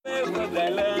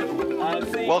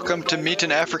Welcome to Meet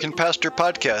an African Pastor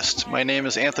podcast. My name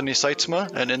is Anthony Seitzma,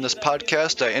 and in this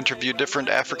podcast, I interview different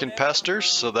African pastors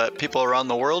so that people around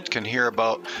the world can hear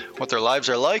about what their lives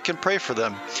are like and pray for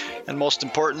them. And most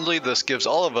importantly, this gives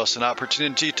all of us an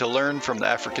opportunity to learn from the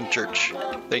African church.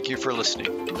 Thank you for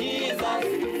listening.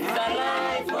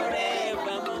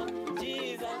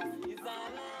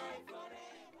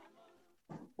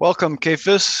 Welcome,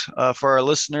 Cephas. For our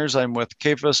listeners, I'm with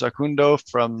Cephas Akundo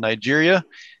from Nigeria.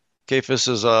 Cephas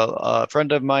is a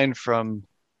friend of mine from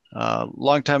a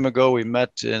long time ago. We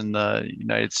met in the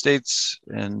United States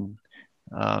in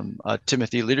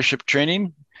Timothy leadership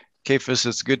training. Cephas,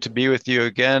 it's good to be with you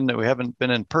again. We haven't been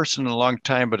in person in a long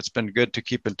time, but it's been good to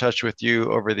keep in touch with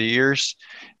you over the years.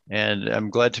 And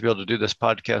I'm glad to be able to do this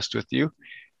podcast with you.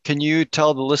 Can you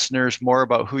tell the listeners more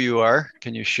about who you are?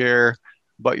 Can you share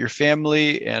about your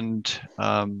family and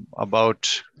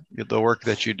about the work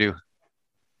that you do?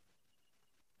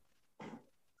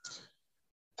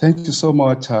 Thank you so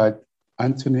much,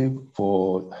 Anthony,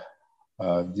 for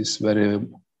this very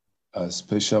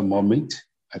special moment.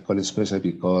 I call it special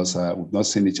because we've not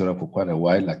seen each other for quite a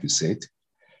while, like you said.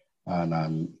 And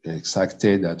I'm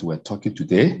excited that we're talking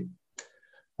today,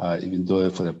 even though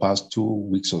for the past 2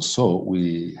 weeks or so,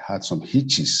 we had some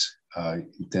hitches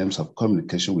in terms of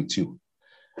communication with you.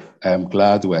 I'm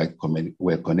glad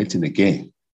we're connecting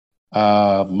again.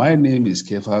 My name is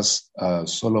Cephas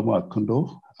Solomon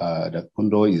Akundo. The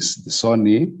Akundo is the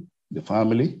surname, the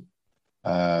family.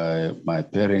 My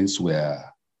parents were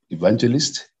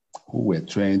evangelists who were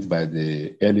trained by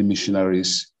the early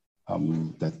missionaries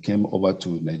that came over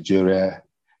to Nigeria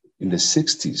in the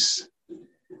 60s.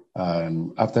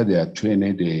 After their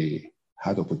training, they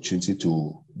had opportunity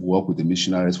to work with the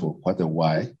missionaries for quite a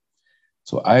while.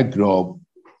 So I grew up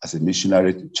as a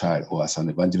missionary child or as an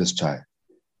evangelist child,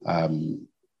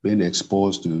 being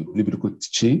exposed to biblical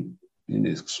teaching, being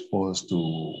exposed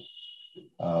to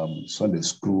Sunday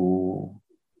school,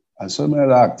 and so many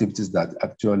other activities that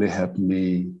actually helped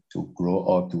me to grow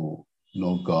up to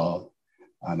know God.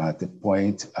 And at the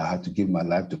point I had to give my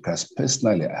life to Christ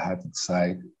personally, I had to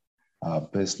decide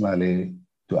personally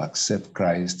to accept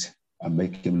Christ and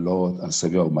make him Lord and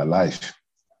Savior of my life.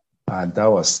 And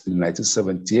that was in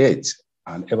 1978.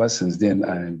 And ever since then,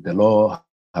 the Lord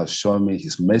has shown me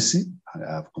his mercy, and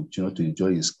I have continued to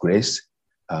enjoy his grace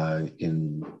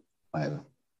in my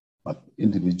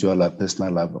individual life,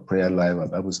 personal life, my prayer life, my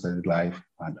Bible study life,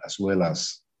 and as well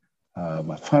as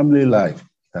my family life.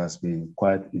 It has been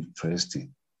quite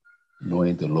interesting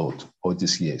knowing the Lord all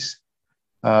these years.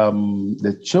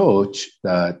 The church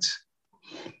that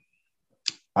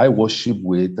I worship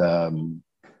with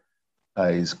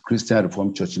is Christian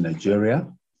Reformed Church in Nigeria.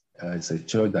 It's a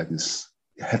church that is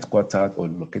headquartered or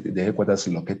located, the headquarters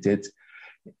is located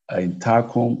in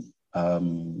Takum,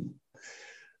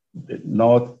 the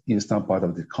northeastern part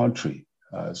of the country,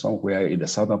 somewhere in the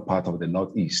southern part of the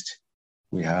northeast,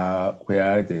 where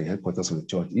the headquarters of the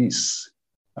church is.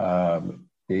 It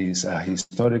is a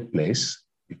historic place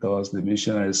because the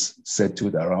missionaries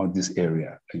settled around this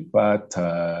area. In fact,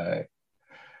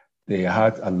 they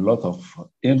had a lot of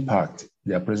impact.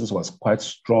 Their presence was quite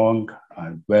strong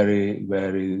and very,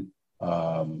 very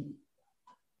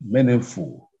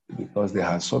meaningful because they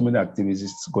had so many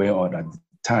activities going on at the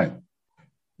time.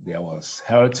 There was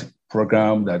health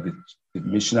program that the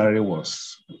mission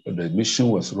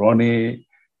was running.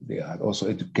 They had also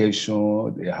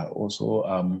education. They had also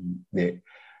the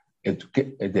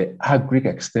agri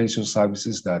extension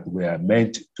services that were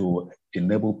meant to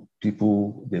enable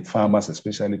people, the farmers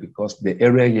especially, because the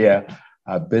area here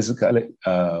are basically,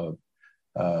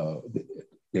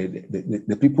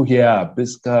 the people here are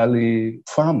basically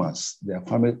farmers. They are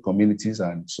farming communities,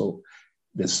 and so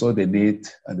they saw the need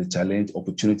and the challenge,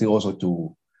 opportunity also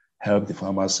to help the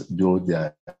farmers build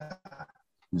their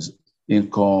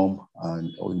income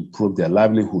and improve their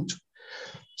livelihood.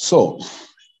 So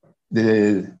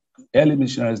the early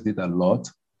missionaries did a lot,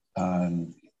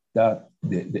 and that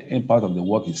the impact of the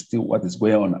work is still what is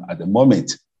going on at the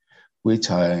moment, which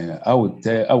I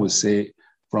would say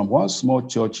from one small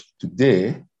church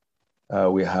today,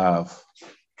 we have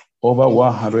over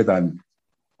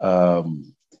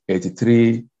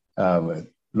 183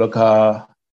 local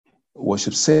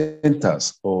worship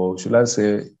centers, or should I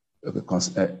say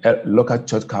local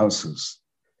church councils.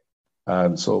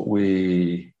 So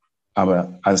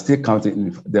I'm still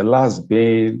counting, the last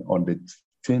being on the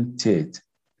 28th,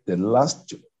 the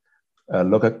last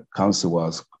local council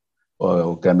was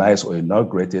organized or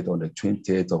inaugurated on the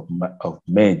 28th of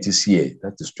May this year,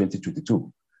 that is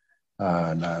 2022.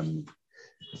 And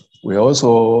we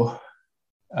also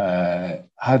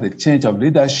had a change of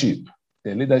leadership.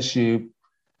 The leadership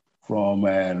from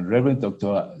Reverend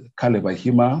Dr. Caleb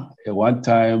Ahima, a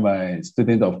one-time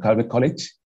student of Calvary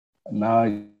College,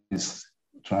 now is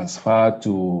transferred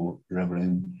to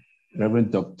Reverend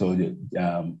Dr.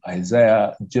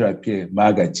 Isaiah Jirake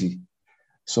Magaji.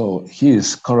 So he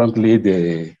is currently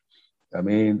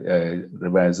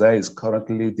Reverend Isaiah is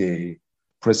currently the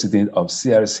president of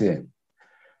CRCN.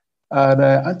 And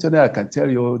Anthony, I can tell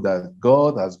you that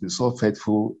God has been so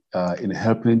faithful in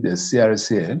helping the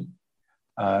CRCN.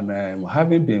 And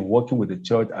having been working with the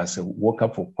church as a worker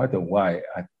for quite a while,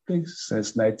 I think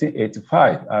since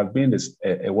 1985, I've been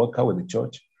a worker with the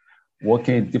church,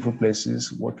 working in different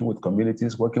places, working with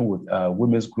communities, working with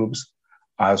women's groups,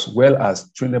 as well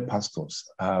as training pastors.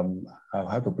 I've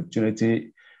had the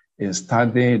opportunity in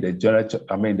standing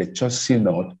the church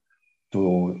synod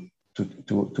to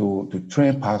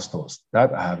train pastors.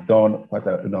 That I have done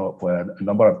for a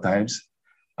number of times.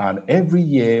 And every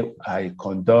year I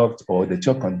conduct, or the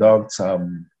church conducts,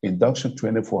 induction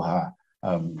training for her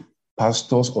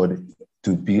pastors or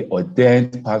to be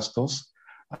ordained pastors.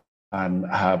 And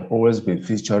I have always been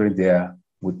featuring there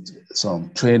with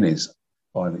some trainings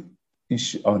on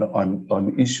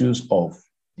issues of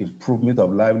improvement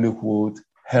of livelihood,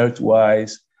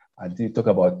 health-wise. I did talk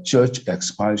about church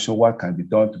expansion, what can be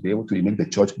done to be able to make the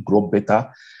church grow better,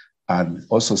 and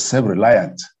also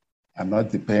self-reliant and not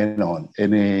depend on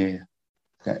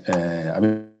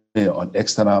on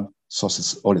external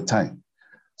sources all the time.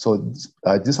 So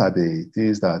these are the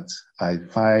things that I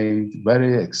find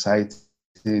very exciting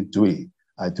doing.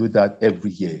 I do that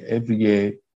every year. Every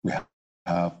year we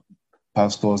have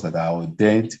pastors that are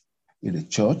ordained in the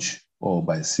church or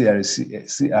by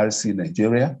CRC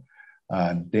Nigeria.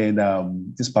 And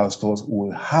then these pastors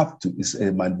will have to, it's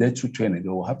a mandatory training. They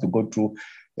will have to go through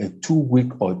a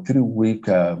 2-week or 3-week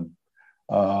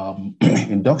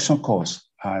induction course.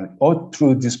 And all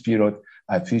through this period,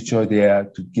 I feature there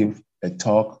to give a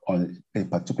talk on a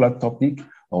particular topic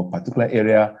or particular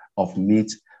area of need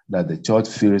that the church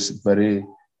feels very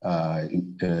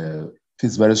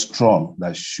strong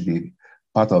that should be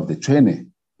part of the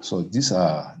training. So these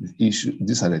are the issues.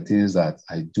 These are the things that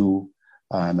I do,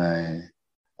 and I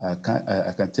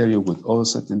can tell you with all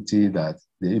certainty that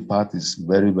the impact is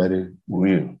very, very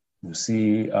real. You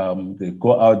see, they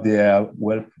go out there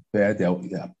well prepared. They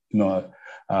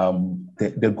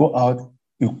go out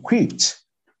equipped,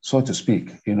 so to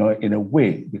speak, in a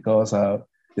way, because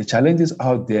the challenges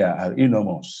out there are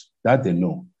enormous, that they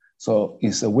know. So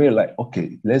it's a way like,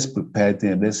 okay, let's prepare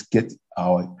them, let's get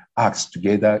our acts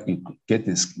together, get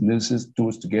the necessary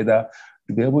tools together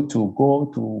to be able to go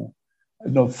to,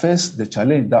 face the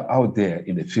challenge that out there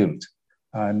in the field.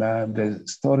 And the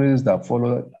stories that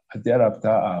follow thereafter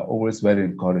are always very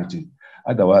encouraging.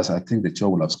 Otherwise, I think the church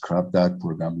will have scrapped that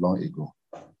program long ago.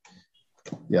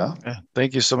 Yeah.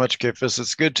 Thank you so much, Cephas.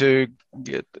 It's good to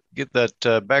get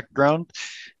that background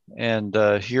and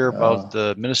hear about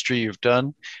the ministry you've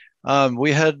done.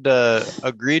 We had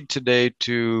agreed today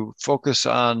to focus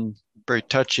on a very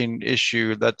touching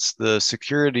issue. That's the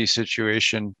security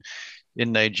situation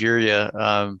in Nigeria.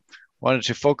 Wanted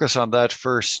to focus on that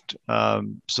first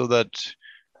so that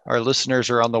our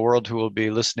listeners around the world who will be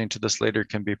listening to this later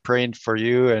can be praying for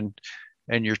you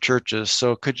and your churches.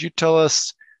 So could you tell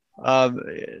us,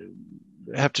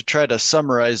 have to try to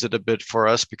summarize it a bit for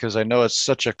us because I know it's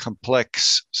such a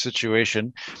complex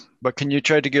situation, but can you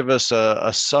try to give us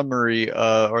a summary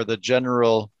or the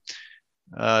general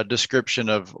description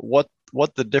of what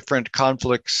the different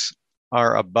conflicts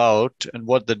are about and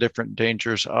what the different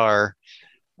dangers are?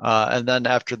 And then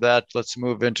after that, let's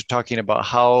move into talking about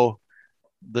how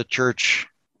the church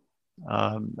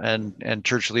and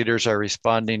church leaders are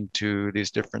responding to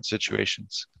these different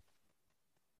situations.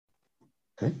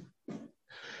 Okay.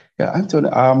 Yeah, Anthony,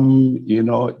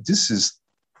 this is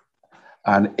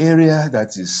an area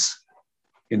that is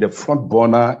in the front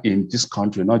burner in this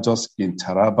country, not just in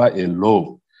Taraba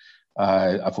alone.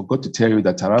 I forgot to tell you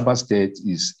that Taraba State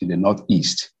is in the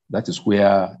northeast. That is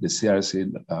where the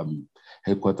CRC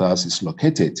headquarters is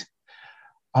located.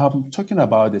 Talking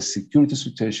about the security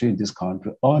situation in this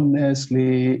country,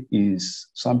 honestly, is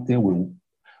something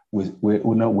we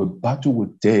battle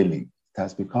with daily. It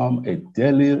has become a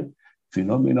daily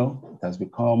phenomenon. It has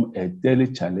become a daily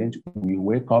challenge. We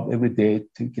wake up every day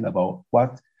thinking about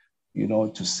what,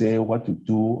 to say, what to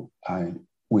do, and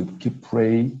we keep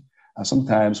praying. And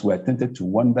sometimes we're tempted to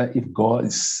wonder if God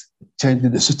is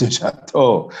changing the situation at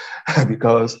all,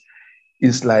 because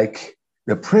it's like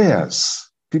the prayers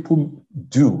people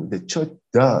do, the church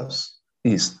does,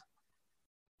 is,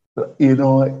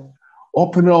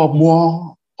 opening up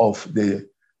more of the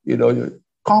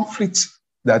conflicts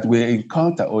that we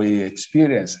encounter or we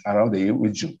experience around the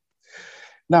region.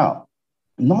 Now,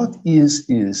 Northeast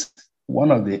is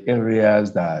one of the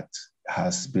areas that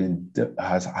has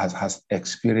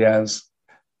experienced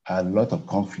a lot of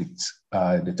conflicts.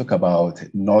 They talk about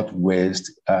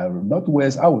Northwest.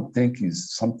 Northwest, I would think,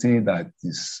 is something that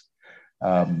is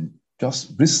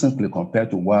just recently compared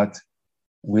to what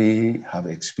we have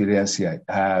experienced here.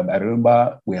 I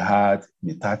remember we had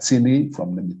Mitatini.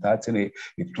 From the Mitatini,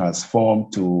 it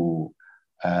transformed to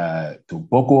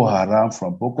Boko Haram,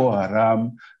 from Boko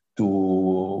Haram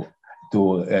to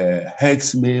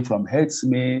Herdsme, from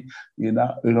Herdsme,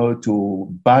 to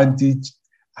Bandit.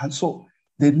 And so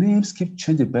the names keep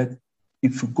changing, but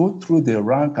if you go through the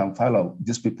rank and file of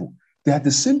these people, they are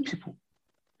the same people.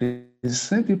 The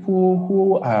same people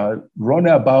who are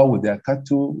running about with their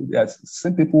cattle. They are the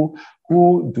same people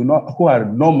who are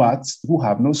nomads, who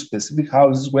have no specific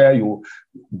houses where you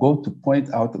go to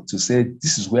point out to say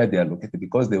this is where they are located,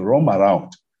 because they roam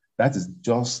around. That is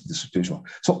just the situation.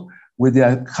 So with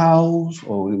their cows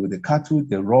or with the cattle,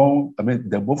 they roam. I mean,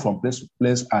 they move from place to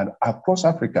place and across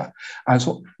Africa. And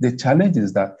so the challenge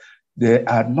is that they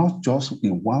are not just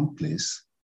in one place,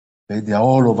 but they are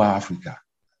all over Africa.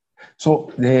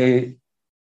 So it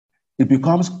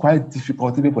becomes quite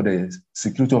difficult even for the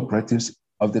security operatives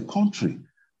of the country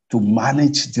to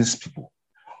manage these people.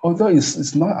 Although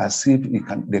it's not as if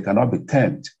they cannot be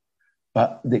tamed,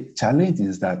 but the challenge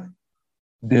is that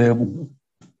the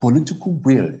political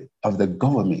will of the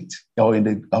government or of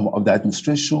the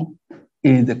administration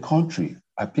in the country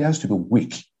appears to be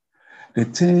weak. They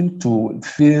tend to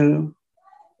feel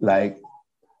like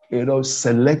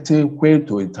selecting when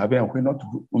to intervene, when not to,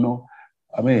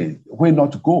 when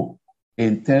not to go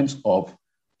in terms of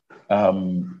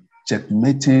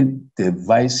checkmating the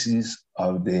vices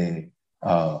of the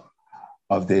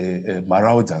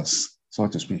marauders, so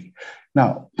to speak.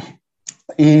 Now,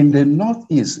 in the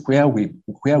Northeast, where we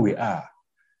are,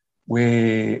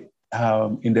 in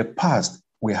the past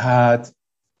we had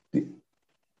the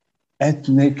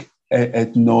ethnic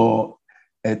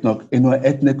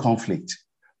conflict,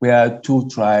 where two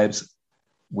tribes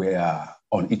were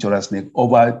on each other's neck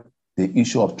over the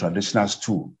issue of traditional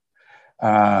stool.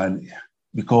 And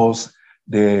because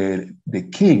the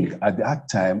king at that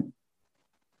time,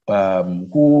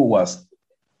 who was,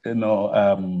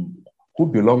 who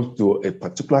belonged to a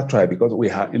particular tribe, because we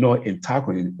have, in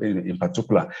Tako in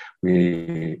particular,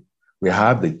 we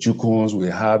have the Jukuns, we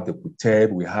have the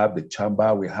Kuteb, we have the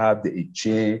Chamba, we have the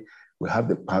Iche, we have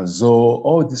the Panzo,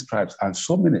 all these tribes, and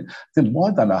so many, I think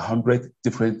more than 100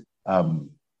 different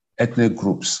ethnic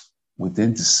groups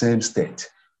within the same state.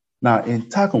 Now, in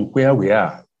Takum, where we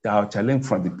are, our challenge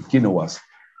from the beginning was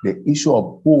the issue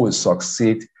of who will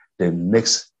succeed the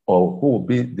next, or who will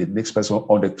be the next person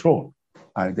on the throne.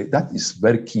 And that is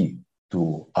very key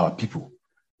to our people.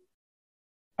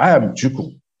 I am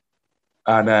Juku,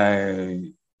 and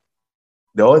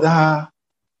the other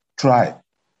tribe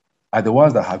are the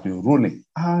ones that have been ruling.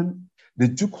 And the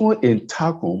Juku in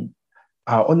Takum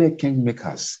are only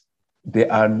kingmakers. They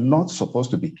are not supposed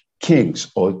to be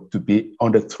kings or to be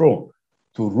on the throne,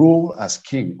 to rule as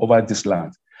king over this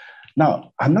land.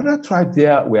 Now, another tribe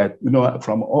there, where,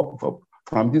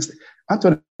 from this,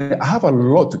 Anthony, I have a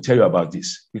lot to tell you about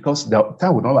this because the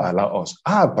time will not allow us.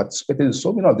 I have participated in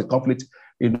so many of the conflict,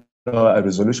 a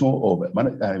resolution of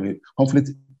conflict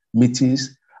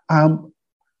meetings.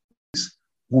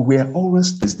 We were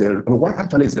always there. What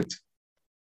actually is it?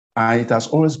 And it has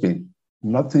always been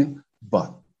nothing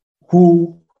but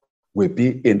who will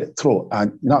be in the throne.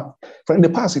 And now, in the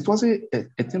past, it wasn't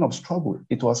a thing of struggle.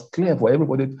 It was clear for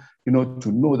everybody,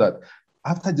 to know that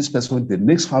after this person, the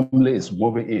next family is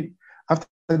moving in. After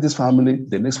this family,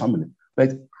 the next family.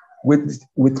 But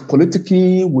with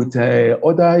politically, with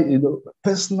other,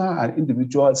 personal and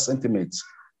individual sentiments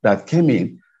that came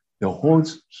in, the whole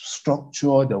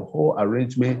structure, the whole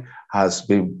arrangement has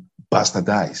been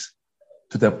bastardized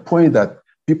to the point that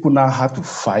people now have to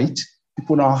fight.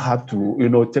 People now have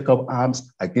to, take up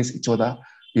arms against each other,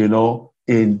 in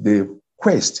the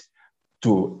quest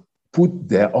to put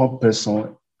their own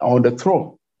person on the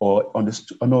throne or on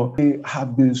the. They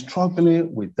have been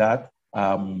struggling with that,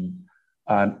 and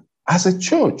as a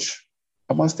church,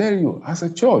 I must tell you, as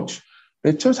a church,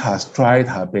 the church has tried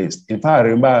her best. In fact, I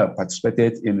remember I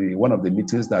participated in one of the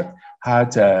meetings that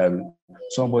had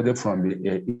somebody from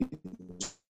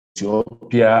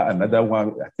Ethiopia, another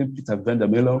one, I think Peter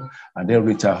Vandermelo, and then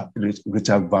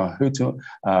Richard Van Houten,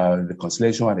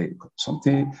 Reconciliation, and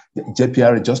something,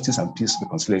 JPR, Justice and Peace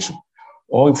Reconciliation,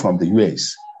 all from the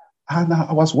US. And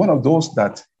I was one of those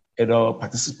that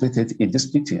participated in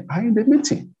this meeting. And in the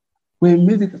meeting, we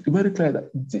made it very clear that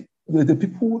the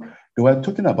people they were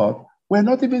talking about were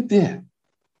not even there.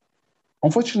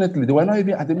 Unfortunately, they were not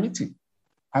even at the meeting.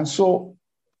 And so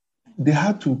they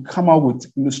had to come out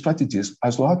with strategies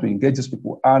as to how to engage these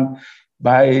people. And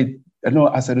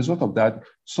as a result of that,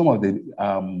 some of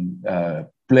the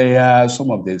players,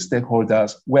 some of the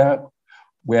stakeholders were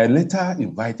later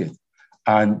invited,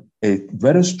 and a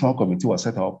very strong committee was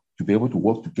set up to be able to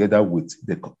work together with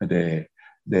the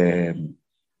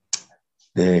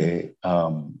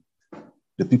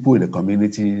people in the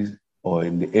community or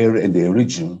in the area, in the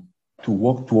region, to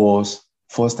work towards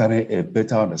fostering a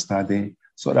better understanding,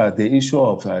 so that the issue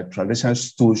of traditional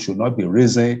stool should not be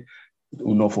risen,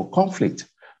 for conflict.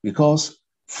 Because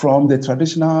from the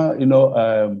traditional,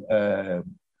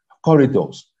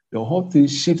 corridors, the whole thing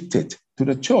shifted to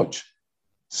the church,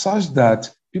 such that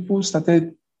people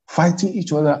started fighting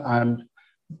each other, and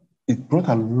it brought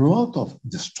a lot of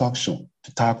destruction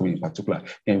to Takum in particular.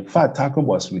 In fact, Takum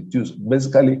was reduced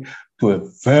basically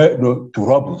to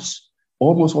rubble.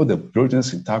 Almost all the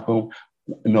buildings in Takum,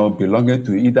 belonging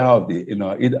to either of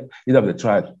the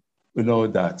tribes,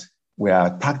 that were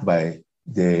attacked by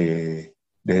the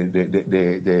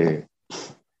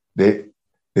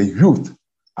youth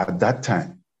at that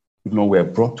time, were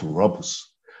brought to rubble.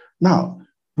 Now,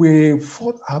 we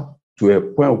fought up to a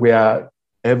point where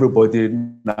everybody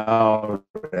now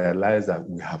realized that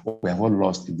we have all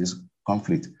lost in this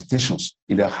conflict. Tensions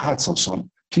in the hearts of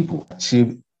some people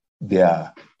achieve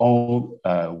their own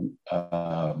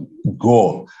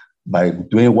goal by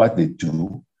doing what they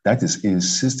do, that is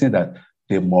insisting that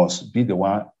they must be the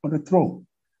one on the throne.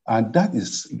 And that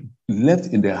is left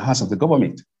in the hands of the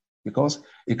government, because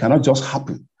it cannot just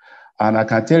happen. And I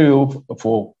can tell you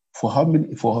for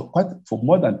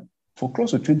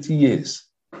close to 20 years,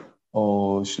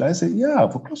 or should I say,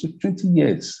 for close to 20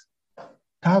 years,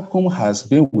 Takum has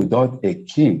been without a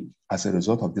king as a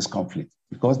result of this conflict,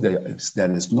 because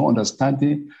there is no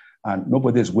understanding and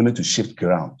nobody is willing to shift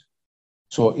ground.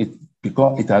 So it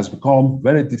has become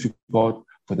very difficult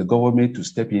for the government to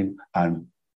step in and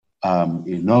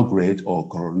inaugurate or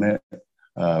coronate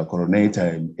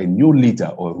a new leader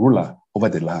or ruler over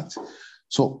the land.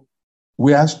 So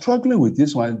we are struggling with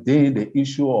this one day, the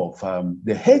issue of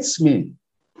the headsmen,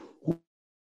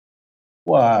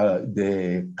 who are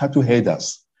the cattle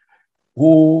headers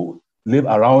who live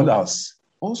around us,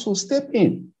 also step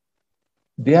in.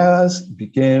 Theirs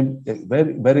became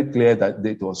very, very clear that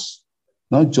it was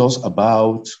not just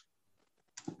about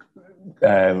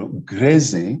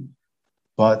grazing,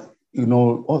 but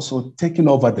also taking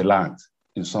over the land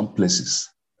in some places.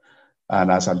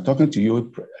 And as I'm talking to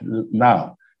you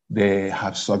now, they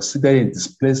have succeeded in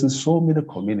displacing so many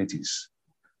communities.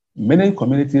 Many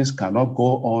communities cannot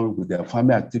go on with their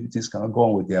family activities, cannot go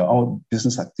on with their own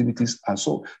business activities. And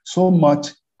so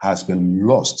much has been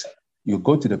lost. You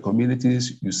go to the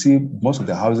communities, you see most of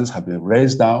the houses have been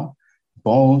razed down,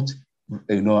 burned,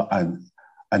 and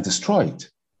destroyed.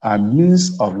 And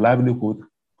means of livelihood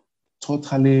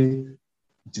totally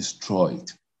destroyed.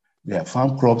 Their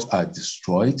farm crops are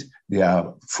destroyed.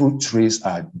 Their fruit trees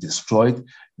are destroyed.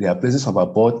 Their places of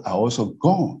abode are also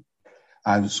gone.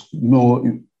 And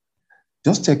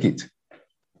just take it.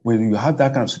 When you have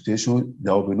that kind of situation,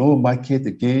 there will be no market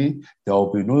again, there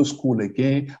will be no school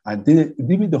again, and then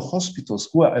even the hospitals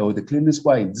or the clinics who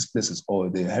are in these places,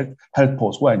 or the health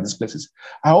posts who are in these places,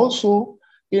 are also,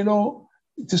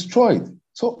 destroyed.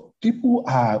 So people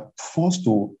are forced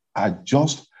to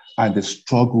adjust, and they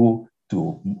struggle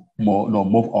to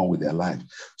move on with their life.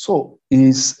 So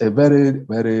it's a very,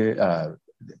 very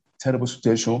terrible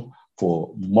situation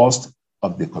for most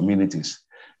of the communities.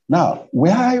 Now,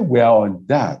 while we are on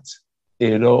that,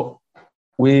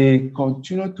 we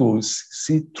continue to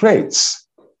see threats.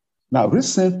 Now,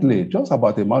 recently, just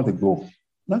about a month ago,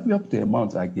 not up to a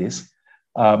month, I guess,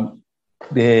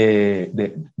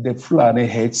 the Fulani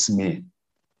headsmen,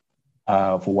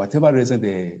 for whatever reason,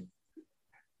 they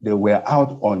were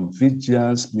out on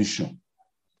vigilance mission,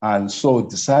 and so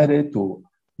decided to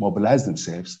mobilize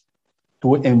themselves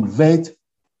to invade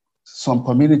some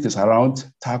communities around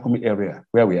Takum area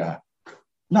where we are.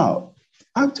 Now,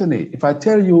 Anthony, if I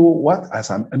tell you what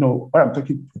I'm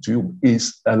talking to you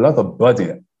is a lot of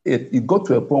burden. It got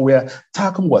to a point where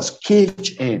Takum was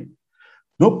caged in.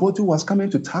 Nobody was coming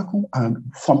to Takum, and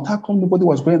from Takum, nobody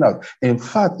was going out. In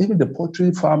fact, even the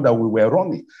poultry farm that we were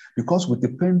running, because we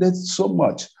depended so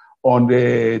much on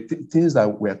the things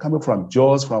that were coming from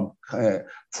Jos, from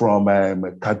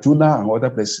Kaduna and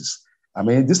other places. I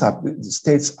mean, these are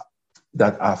states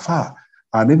that are far,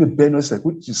 and even Benue State,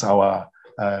 which is our,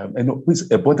 which is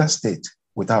a border state.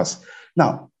 with us.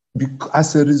 Now,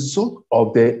 as a result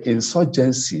of the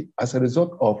insurgency, as a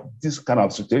result of this kind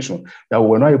of situation, that we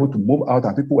were not able to move out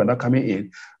and people were not coming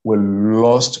in, we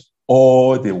lost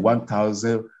all the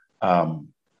 1,000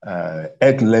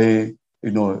 egg-laying,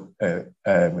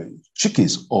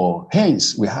 chickens or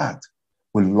hens we had.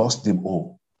 We lost them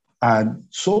all. And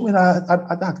so many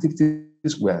other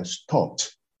activities were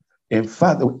stopped. In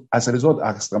fact, as a result,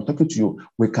 as I'm talking to you,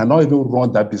 we cannot even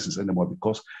run that business anymore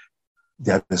because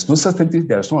there is no certainty,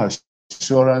 there is no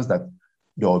assurance that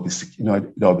there will be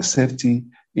safety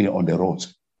on the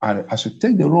roads. And as you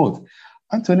take the road,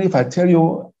 Anthony, if I tell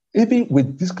you, even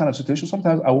with this kind of situation,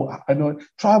 sometimes I know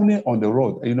traveling on the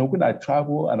road, when I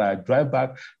travel and I drive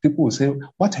back, people will say,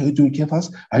 "What are you doing,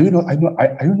 Kefas? Are you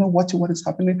not watching what is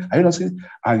happening? Are you not seeing?"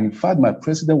 And in fact, my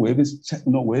president will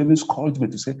even called me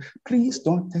to say, "Please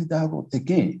don't take that road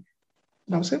again."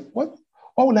 And I will say, what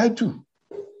will I do?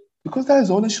 Because that is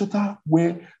the only shorter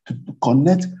way to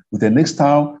connect with the next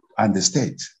town and the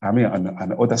state,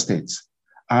 and other states.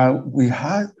 And we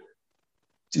had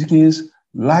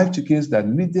live chickens that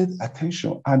needed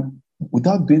attention, and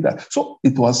without doing that, so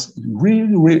it was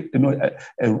really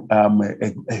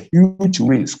a huge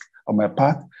risk on my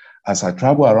part as I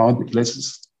travel around the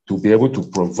places to be able to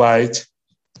provide,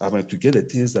 to get the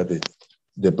things that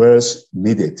the birds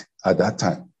needed at that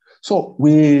time. So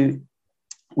we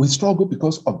struggle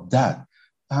because of that,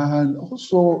 and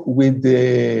also with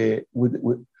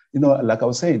like I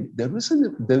was saying, the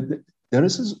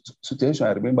recent situation.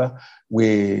 I remember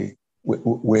we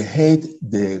heard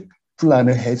the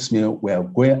Fulani herdsmen were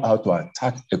going out to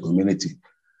attack a community.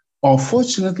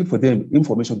 Unfortunately for them,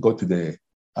 information got to the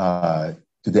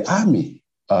army.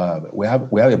 We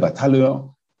have a battalion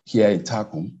here in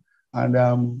Takum, and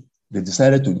they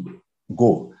decided to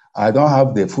go. I don't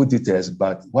have the full details,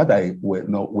 but what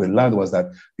we learned was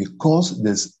that because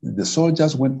the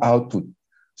soldiers went out to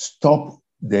stop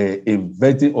the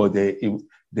invading or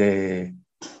the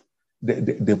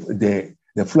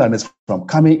Fulanis from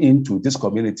coming into this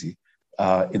community,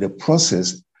 in the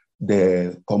process,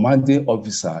 the commanding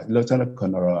officer, Lieutenant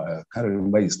Colonel, I can't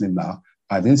remember his name now,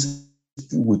 and then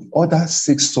with other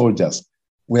 6 soldiers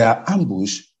were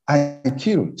ambushed and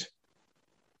killed.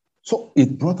 So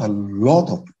it brought a lot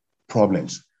of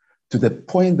problems to the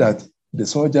point that the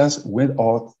soldiers went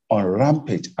out on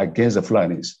rampage against the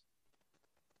Fulanis.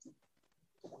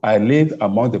 I live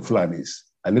among the Fulanis.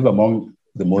 I live among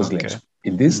the Muslims. Okay.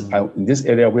 In this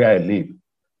area where I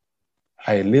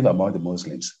live among the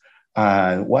Muslims.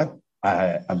 And what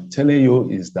I am telling you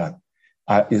is that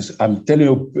I'm telling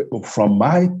you from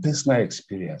my personal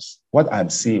experience, what I'm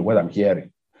seeing, what I'm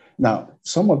hearing. Now,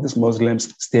 some of these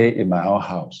Muslims stay in my own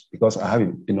house because I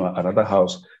have another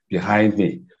house behind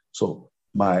me. So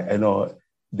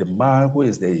the man who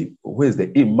is the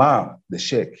imam, the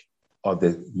sheikh of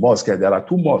the mosque, there are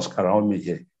 2 mosques around me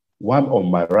here. One on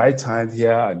my right hand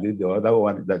here, and then the other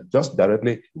one that just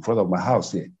directly in front of my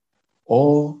house here.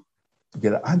 All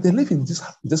together, and they live in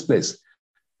this place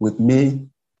with me,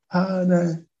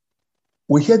 and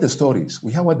we hear the stories.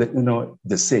 We hear what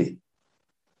they say.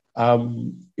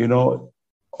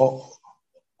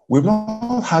 We've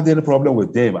not had any problem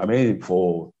with them. I mean,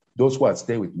 for those who have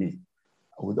stayed with me,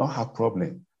 we don't have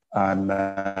problem. And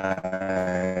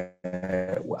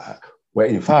well,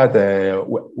 in fact,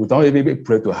 we don't even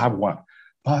pray to have one.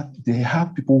 But they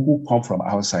have people who come from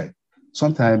outside,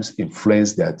 sometimes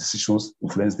influence their decisions,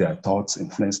 influence their thoughts,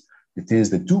 influence the things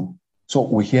they do. So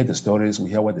we hear the stories, we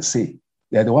hear what they say.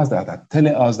 They're the ones that are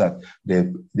telling us that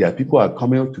their people are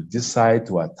coming to this side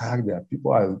to attack, their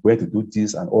people are going to do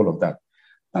this and all of that.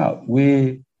 Now,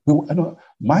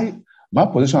 my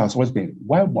position has always been,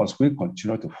 why must we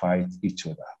continue to fight each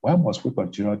other? Why must we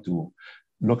continue to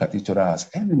look at each other as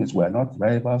enemies? We are not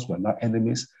rivals, we are not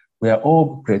enemies. We are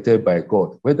all created by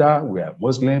God, whether we are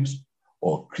Muslims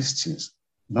or Christians.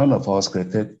 None of us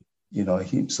created,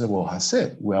 himself or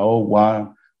herself. We are all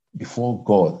one before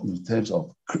God in terms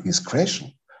of his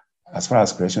creation, as far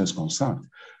as creation is concerned.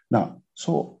 Now,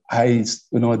 so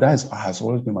that has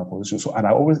always been my position. So, and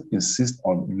I always insist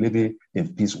on living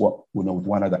in peace with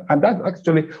one another. And that's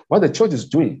actually what the church is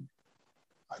doing.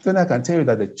 Then I can tell you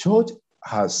that the church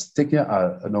has taken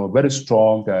a very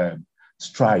strong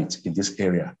stride in this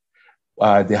area.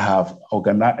 They have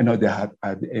organized, they have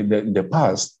in the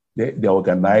past, they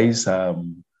organized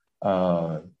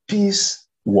peace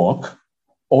work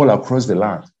all across the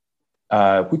land,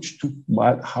 which took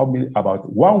about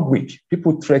 1 week.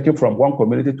 People trekking from one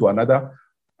community to another,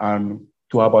 and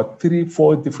to about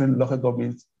 3-4 different local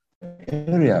government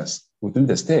areas within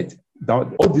the state.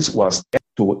 Now, all this was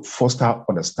to foster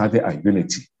understanding and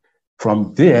unity.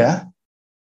 From there,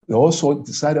 they also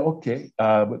decided, okay,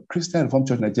 Christian Reformed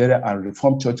Church Nigeria and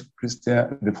Reformed Church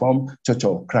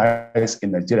of Christ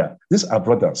in Nigeria, these are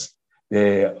brothers.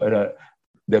 The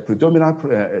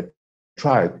predominant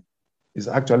tribe is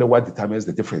actually what determines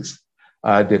the difference.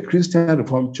 The Christian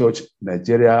Reformed Church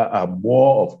Nigeria are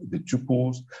more of the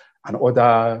Chukwus and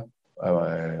other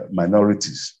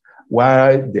minorities,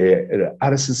 while the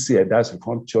RCC, that's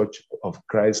Reformed Church of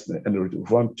Christ and the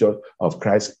Reformed Church of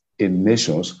Christ in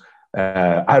Nations,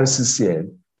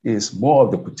 RCCN is more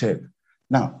of the Putet.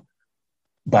 Now,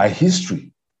 by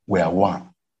history, we are one,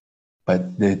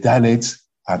 but the dialects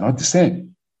are not the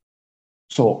same.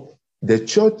 So the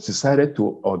church decided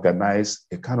to organize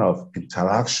a kind of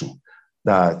interaction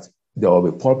that there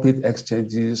will be pulpit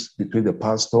exchanges between the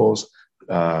pastors,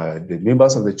 the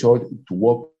members of the church to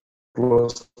work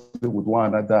closely with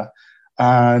one another,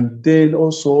 and then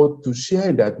also to share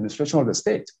in the administration of the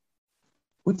state,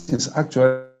 which is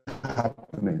actually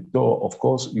happening. Though, of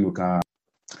course, you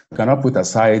cannot put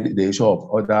aside the issue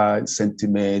of other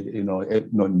sentiment,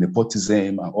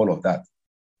 nepotism and all of that.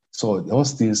 So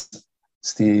those things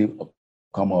still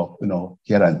come up,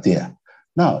 here and there.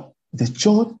 Now, the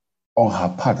church on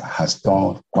her part has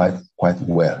done quite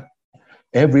well.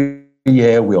 Every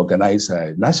year we organize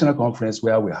a national conference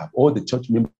where we have all the church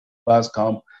members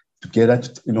come together,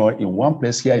 in one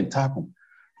place here in Takum.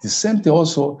 The same thing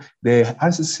also, the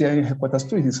RCCI headquarters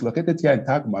too is located here in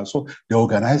Takum, so they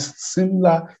organize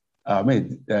similar,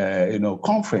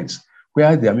 conference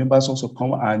where their members also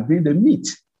come and then they meet.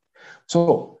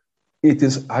 So it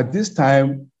is at this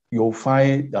time you'll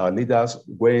find our leaders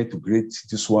going to greet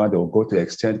this one. They will go to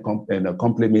exchange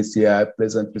compliments here,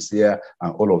 pleasantries here,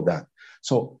 and all of that.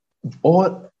 So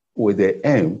all with the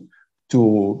aim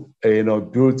to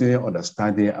building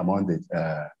understanding among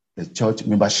the church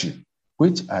membership,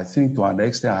 which I think to an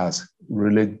extent has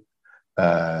really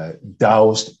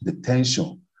doused the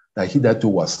tension that hitherto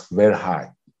was very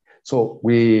high. So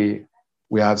we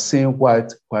have seen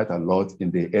quite a lot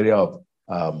in the area of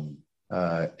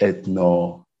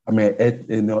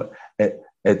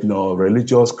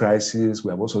ethno-religious crisis.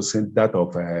 We have also seen that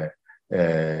of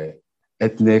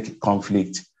ethnic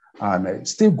conflict. And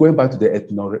still going back to the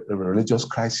ethno-religious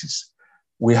crisis,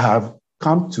 we have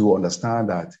come to understand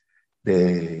that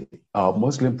our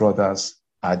Muslim brothers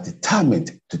are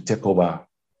determined to take over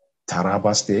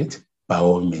Taraba State by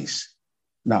all means.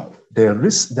 Now, there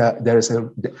is a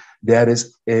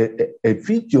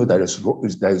video that is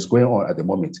going on at the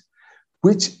moment,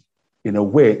 which in a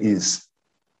way is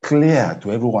clear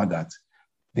to everyone that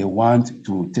they want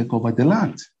to take over the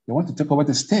land. They want to take over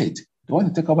the state. They want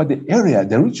to take over the area,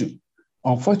 the region.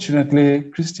 Unfortunately,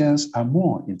 Christians are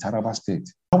more in Taraba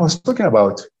State. I was talking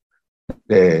about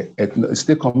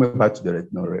still coming back to the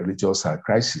ethno-religious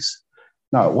crisis.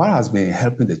 Now, what has been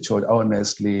helping the church,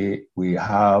 honestly, we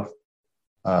have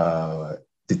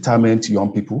determined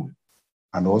young people,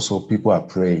 and also people are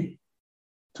praying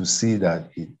to see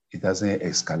that it doesn't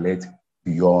escalate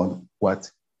beyond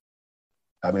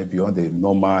beyond the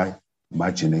normal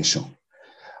imagination.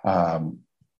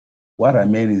 What I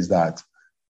mean is that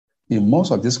in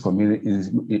most of these communities,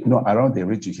 around the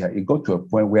region here, it got to a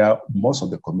point where most of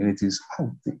the communities,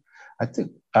 I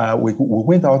think we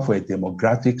went out for a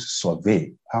demographic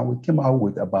survey, and we came out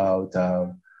with about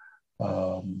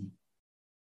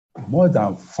more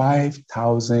than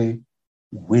 5,000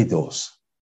 widows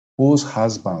whose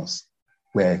husbands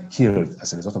were killed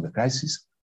as a result of the crisis,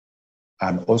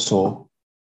 and also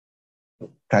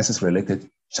crisis-related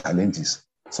challenges.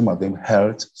 Some of them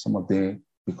health, some of them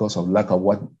because of lack of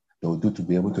what they would do to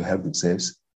be able to help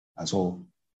themselves. And so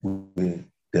they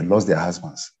lost their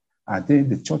husbands. And then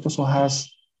the church also has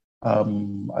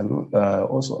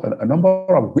also a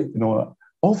number of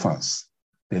orphans.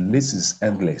 The list is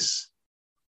endless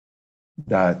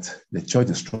that the church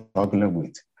is struggling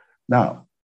with. Now,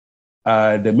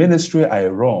 the ministry I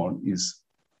run is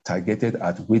targeted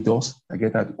at widows,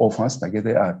 targeted at orphans,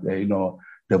 targeted at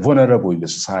the vulnerable in the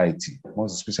society,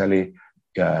 most especially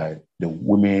the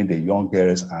women, the young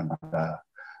girls, and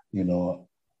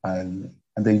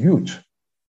the youth.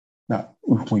 Now,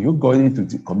 when you go into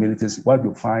the communities, what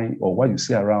you find or what you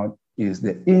see around is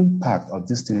the impact of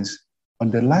these things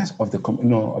on the lives of the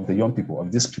young people, of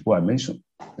these people I mentioned,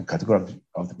 the category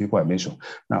of the people I mentioned.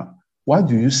 Now, what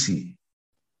do you see?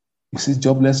 You see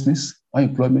joblessness,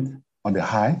 unemployment on the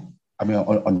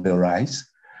on the rise.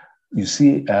 You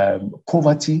see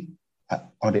poverty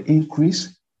on the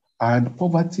increase, and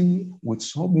poverty with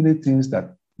so many things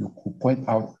that you could point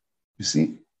out. You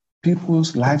see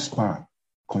people's lifespan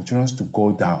continues to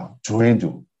go down,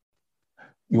 dwindle.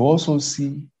 You also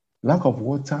see lack of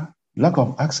water, lack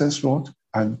of access road,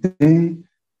 and then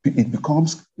it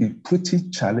becomes pretty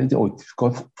challenging or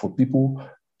difficult for people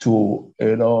to,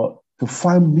 to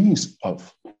find means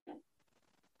of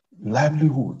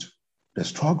livelihood. They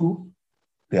struggle.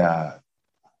 They are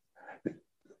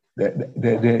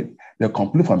they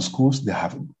complete from schools. They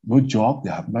have no job.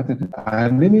 They have nothing to do.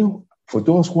 And even for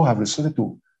those who have resorted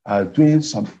to doing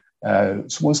some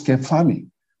small scale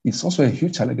farming, it's also a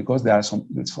huge challenge because there are some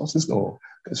resources or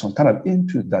some kind of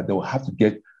input that they will have to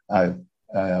get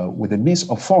with the means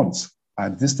of funds.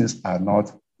 And these things are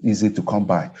not easy to come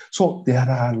by. So there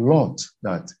are a lot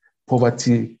that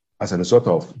poverty as a result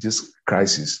of this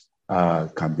crisis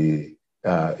can be,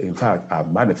 in fact,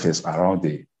 manifest around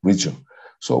the region.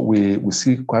 So we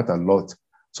see quite a lot.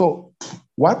 So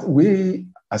what we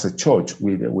as a church,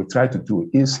 we try to do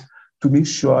is to make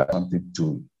sure something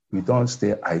to, we don't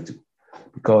stay idle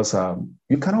because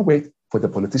you cannot wait for the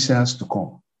politicians to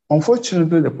come.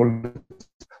 Unfortunately, the politicians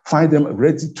find them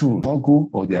ready to go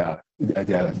for their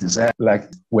desire. Like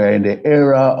we're in the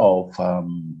era of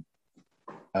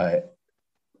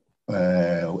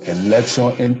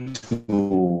election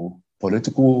into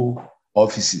political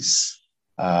offices.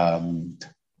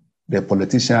 The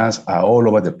politicians are all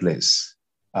over the place.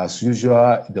 As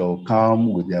usual, they'll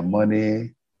come with their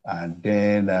money and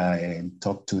then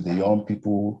talk to the young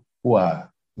people who are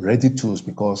ready to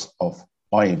because of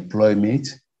unemployment,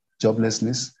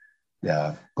 joblessness. They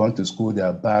have gone to school, they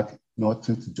are back,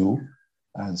 nothing to do.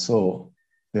 And so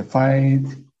they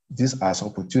find this as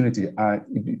opportunity.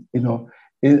 And,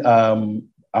 and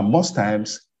most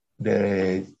times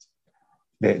the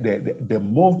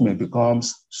movement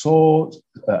becomes so,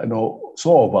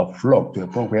 so overflowed to a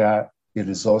point where it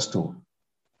results to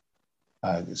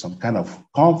some kind of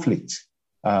conflict,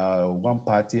 one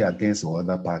party against the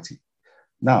other party.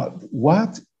 Now,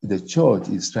 what the church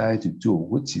is trying to do,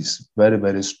 which is very,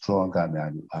 very strong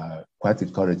and quite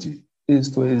encouraging, is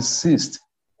to insist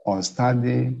on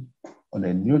standing on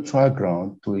a neutral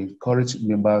ground to encourage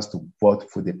members to vote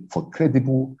for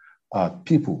credible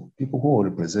people who will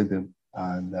represent them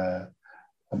and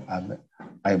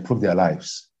improve their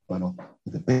lives,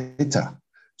 the better.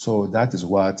 So that is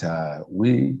what as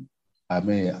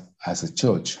a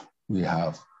church, we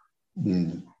have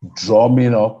been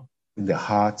drumming up in the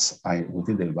hearts and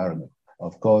within the environment.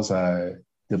 Of course,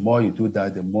 the more you do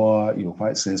that, the more you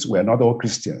find, since we're not all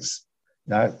Christians,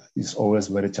 that is always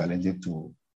very challenging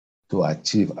to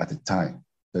achieve at the time.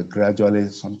 But gradually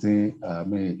something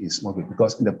is moving.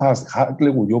 Because in the past, hardly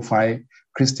would you find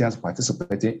Christians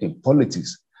participating in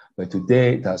politics. But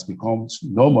today it has become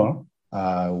normal.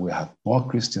 We have more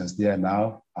Christians there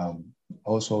now.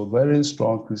 Also very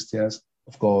strong Christians,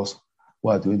 of course, who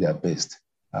are doing their best.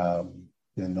 And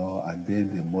then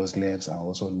the Muslims are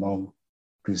also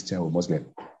non-Christian or Muslim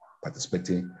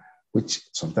participating, which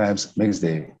sometimes makes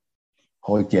the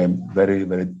whole game very,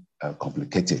 very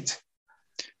complicated.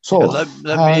 So let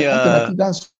me. I think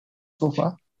that's so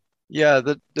far. Yeah,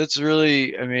 that's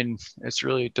really. I mean, it's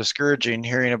really discouraging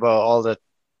hearing about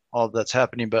all that's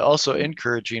happening, but also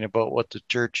encouraging about what the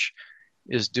church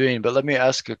is doing. But let me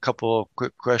ask a couple of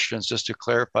quick questions just to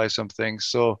clarify some things.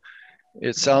 So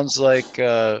it sounds like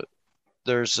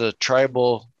there's a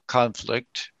tribal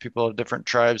conflict, people of different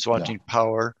tribes wanting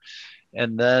power,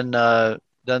 and then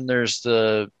there's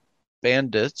the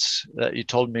bandits that you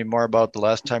told me more about the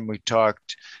last time we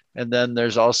talked, and then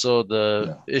there's also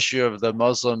the issue of the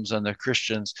Muslims and the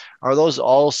Christians. Are those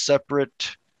all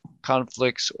separate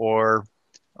conflicts, or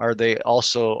are they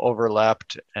also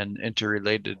overlapped and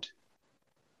interrelated?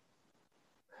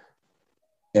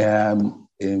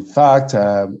 In fact,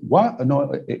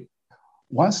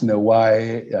 once in a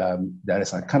while, there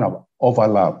is a kind of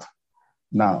overlap.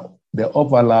 Now, the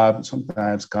overlap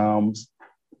sometimes comes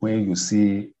when you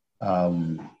see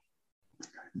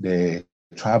the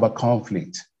tribal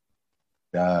conflict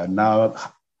now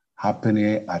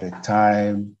happening at a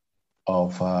time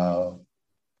of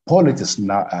politics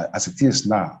now, as it is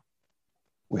now.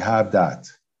 We have that.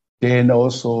 Then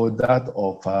also that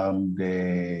of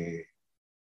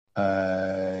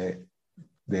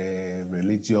the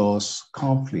religious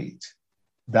conflict.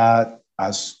 That,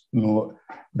 as you know,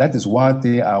 that is one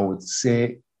thing I would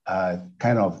say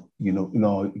kind of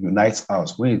unites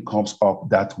us when it comes up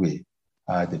that way.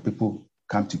 The people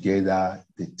come together,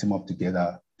 they team up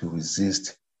together to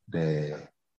resist the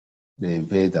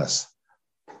invaders.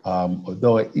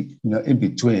 Although in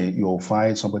between you'll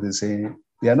find somebody saying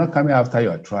they are not coming after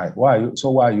your tribe. Why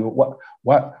are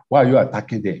you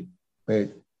attacking them? But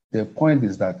the point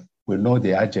is that we know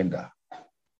the agenda.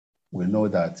 We know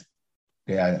that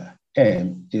their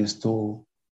aim is to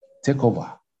take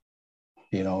over,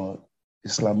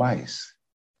 Islamize.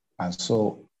 And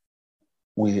so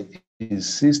we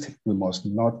insist we must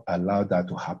not allow that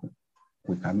to happen.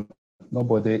 We cannot,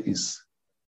 nobody is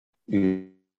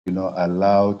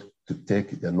allowed to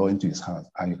take the law into his hands,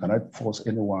 and you cannot force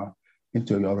anyone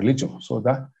into your religion. So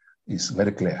that is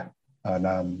very clear.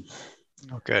 And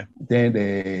okay. Then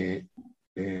the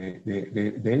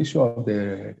issue of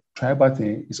the tribal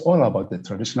thing is all about the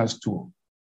traditional stool,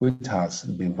 which has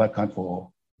been vacant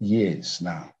for years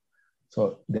now.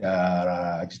 So there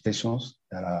are agitations,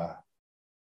 there are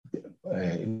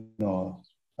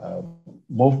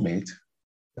movement,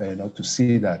 to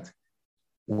see that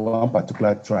one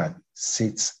particular tribe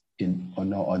sits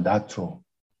on that throne.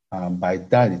 By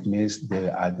that, it means they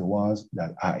are the ones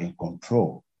that are in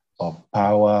control of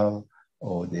power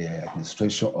or the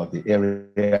administration of the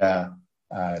area.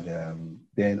 And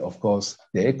then, of course,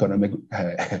 the economic,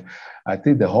 I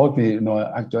think the whole thing,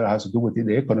 actually has to do with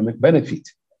the economic benefit.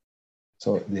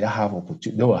 So they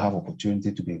will have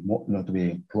opportunity to be more, to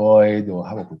be employed, or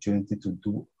have opportunity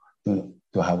to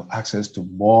have access to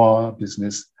more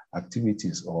business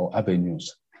activities or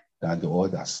avenues than the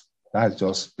others. That's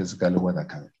just basically what I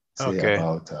can say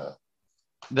about.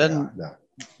 Then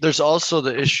there's also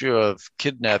the issue of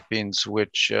kidnappings,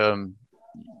 which I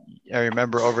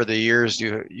remember over the years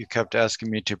you kept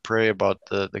asking me to pray about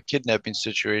the kidnapping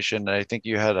situation. I think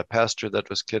you had a pastor that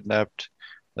was kidnapped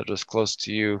that was close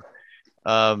to you.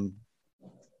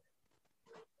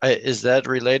 Is that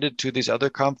related to these other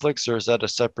conflicts, or is that a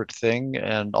separate thing?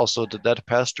 And also, did that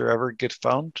pastor ever get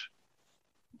found?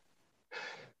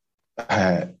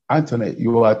 Anthony,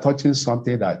 you are touching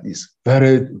something that is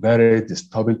very, very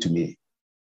disturbing to me.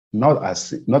 Not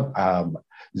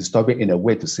disturbing in a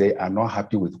way to say I'm not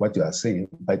happy with what you are saying,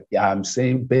 but I'm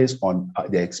saying based on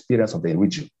the experience of the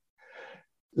region.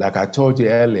 Like I told you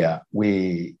earlier,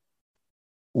 we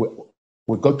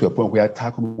got to a point where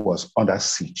Takum was under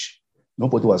siege.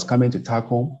 Nobody was coming to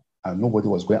Takum, and nobody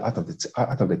was going out of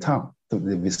the town, to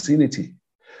the vicinity,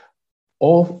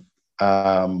 out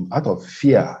of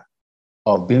fear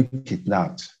of being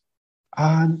kidnapped.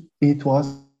 And it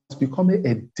was becoming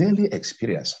a daily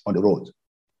experience on the road.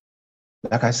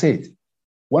 Like I said,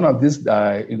 one of these,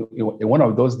 in one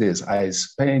of those days, I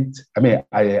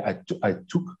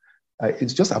took,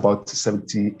 it's just about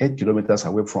 78 kilometers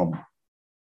away from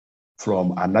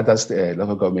another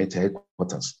local government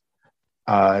headquarters.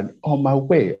 And on my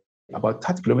way, about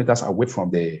 30 kilometers away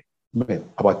from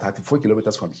about 34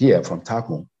 kilometers from here, from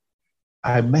Takum,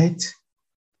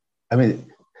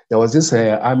 there was this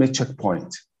army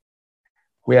checkpoint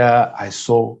where I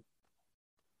saw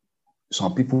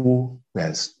some people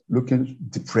were looking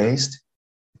depressed,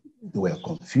 they were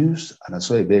confused, and I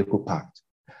saw a vehicle parked.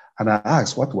 And I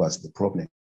asked what was the problem.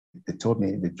 They told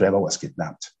me the driver was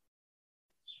kidnapped.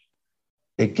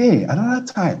 Again, another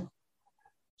time,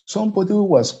 somebody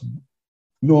was,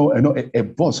 a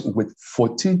bus with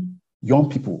 14 young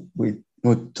people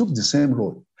took the same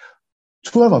road.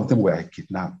 12 of them were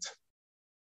kidnapped.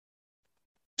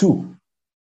 2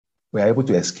 were able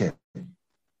to escape.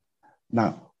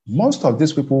 Now, most of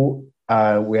these people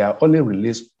were only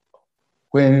released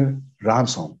when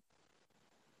ransom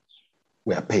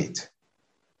were paid.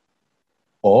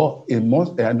 Or in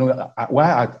most,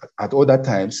 while at other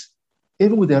times,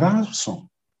 even with the ransom,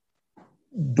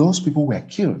 those people were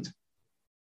killed.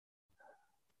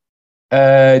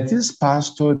 This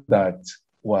pastor that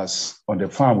was on the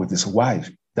farm with his wife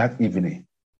that evening,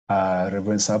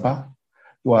 Reverend Saba,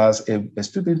 was a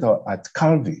student at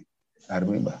Calvi, I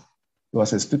remember. He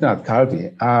was a student at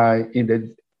Calvi.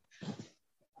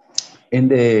 In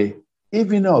the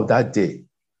evening of that day,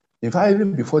 in fact,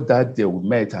 even before that day, we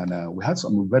met and we had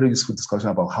some very useful discussion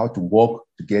about how to work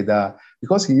together,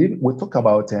 because we talked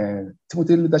about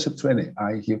Timothy leadership training.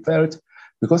 And he felt,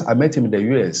 because I met him in the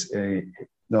US,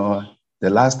 the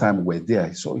last time we were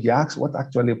there. So he asked what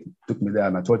actually took me there,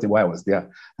 and I told him why I was there.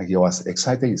 And he was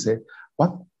excited. He said,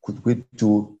 what could we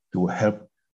do to help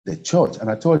the church?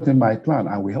 And I told him my plan,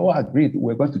 and we all agreed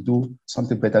we're going to do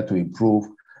something better to improve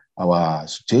our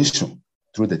situation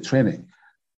through the training.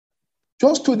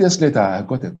 Just 2 days later, I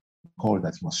got a call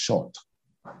that he was shot.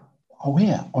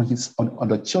 Where? On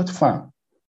the church farm,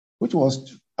 which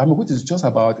is just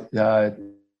about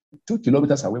 2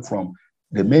 kilometers away from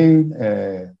the main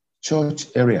church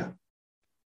area.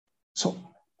 So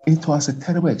it was a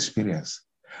terrible experience.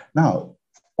 Now,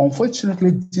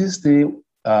 unfortunately, this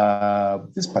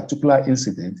particular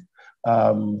incident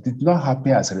did not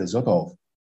happen as a result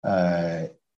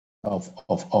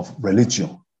of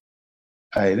religion.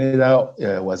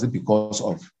 Neither was it because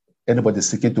of anybody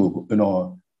seeking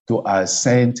to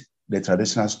ascend the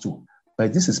traditional stool.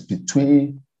 But this is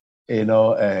between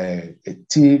a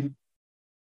thief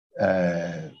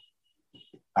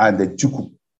and the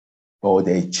Juku or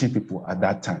the Ichi people at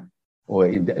that time, or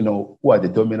in the, who are the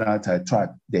dominant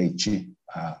tribe, the Ichi,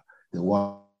 the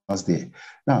ones there.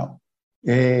 Now,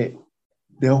 the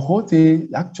whole thing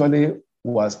actually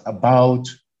was about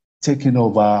taking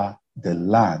over the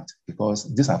land,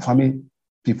 because these are farming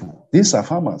people. These are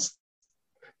farmers.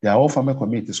 They are all farming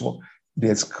communities. So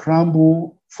the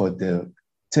scramble for the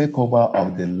takeover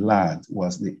of the land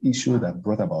was the issue that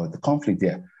brought about the conflict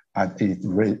there. And it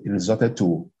resulted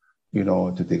to,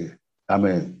 the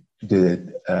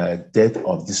death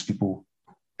of these people.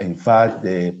 In fact,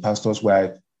 the pastor's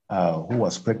wife, who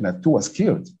was pregnant, too, was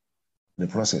killed in the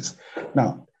process.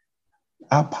 Now,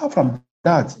 apart from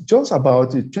that, just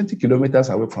about 20 kilometers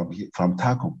away from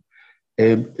Takum,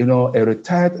 a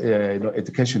retired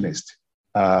educationist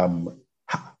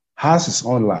has his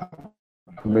own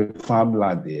land,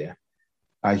 farmland there,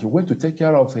 and he went to take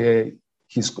care of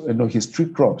his tree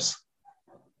crops.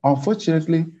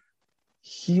 Unfortunately,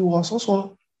 he was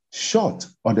also shot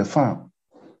on the farm,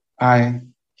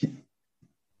 and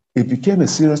it became a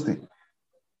serious thing.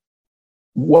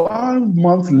 1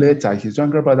 month later, his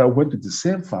younger brother went to the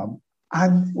same farm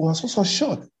and was also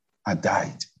shot and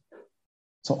died.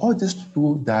 So all these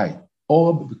people died,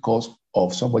 all because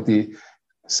of somebody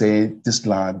saying this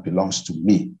land belongs to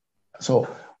me. So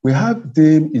we have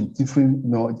them in different,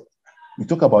 we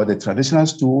talk about the traditional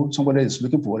stool, somebody is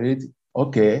looking for it.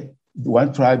 Okay,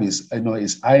 one tribe is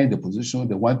eyeing the position,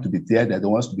 they want to be there, they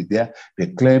don't want to be there, they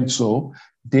claim so.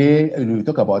 We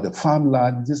talk about the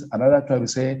farmland. This another tribe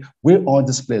is saying, we own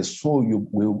this place, so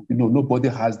nobody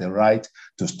has the right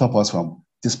to stop us from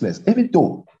this place. Even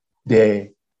though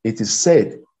it is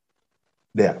said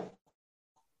there,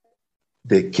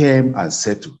 they came and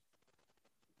settled,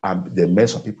 and they met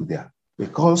some people there.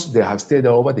 Because they have stayed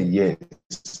there over the years,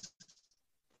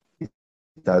 it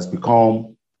has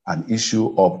become an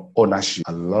issue of ownership.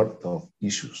 A lot of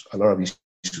issues,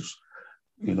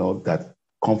 that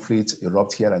conflicts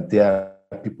erupt here and there,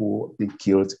 people being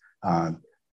killed, and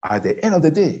at the end of the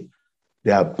day,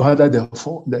 they abandon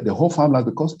the whole farmland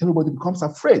because everybody becomes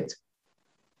afraid.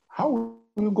 How will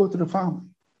you go to the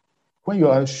farm when you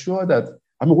are sure that,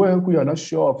 when you are not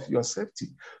sure of your safety?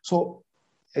 So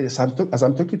as I'm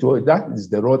talking to you, that is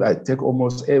the road I take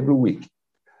almost every week.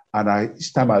 And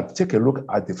each time I take a look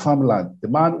at the farmland, the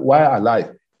man, while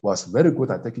alive, was very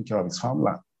good at taking care of his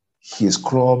farmland. His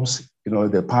crops,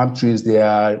 the palm trees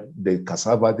there, the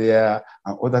cassava there,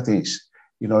 and other things,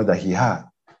 that he had.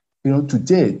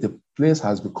 Today, the place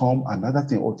has become another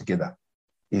thing altogether.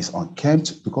 It's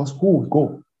unkempt because who will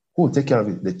go? Who will take care of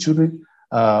it? The children,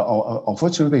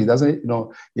 unfortunately, he doesn't,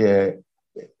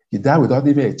 he died without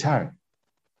even a child.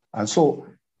 And so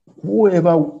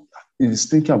whoever is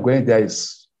thinking of going there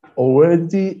is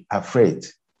already afraid,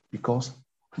 because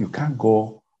you can't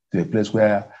go to a place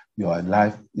where your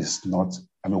life is not,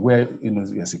 where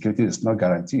your security is not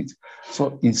guaranteed.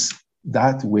 So it's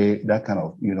that way, that kind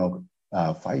of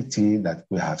fighting that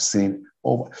we have seen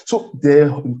over. So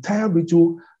the entire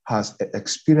region has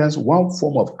experienced one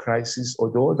form of crisis or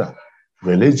the other.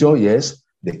 Religion, yes,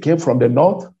 they came from the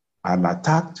north and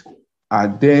attacked,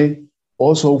 and then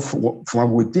also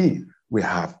from within, we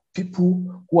have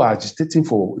people who are agitating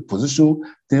for a position,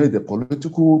 the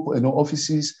political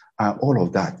offices, and all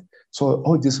of that. So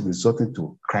all this resulted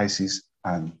to crisis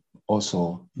and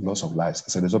also loss of lives.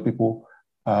 As a result, people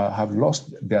have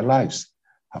lost their lives,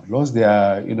 have lost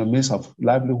their means of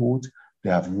livelihood.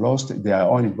 They have lost their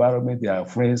own environment, their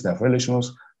friends, their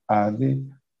relations,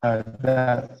 and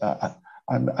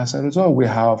as a result, we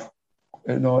have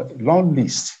long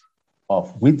list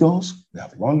of widows. We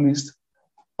have long list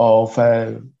of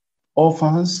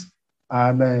orphans,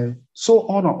 and so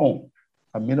on and on.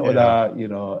 Other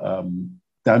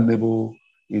damnable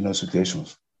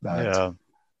situations that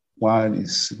one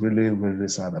is really, really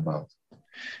sad about.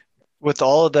 With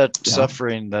all of that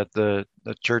suffering that the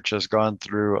church has gone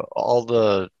through, all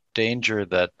the danger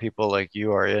that people like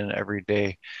you are in every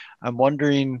day, I'm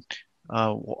wondering,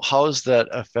 how has that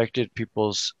affected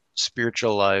people's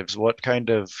spiritual lives? What kind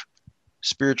of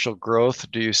spiritual growth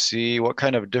do you see? What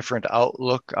kind of different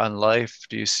outlook on life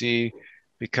do you see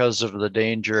because of the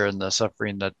danger and the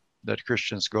suffering that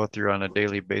Christians go through on a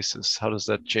daily basis? How does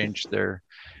that change their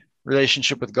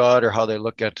relationship with God, or how they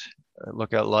look at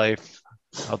life,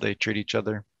 how they treat each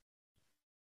other?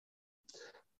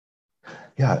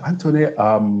 Yeah, Anthony,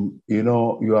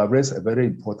 you have raised a very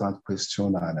important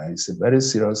question, and it's a very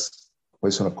serious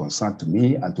question of concern to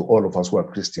me and to all of us who are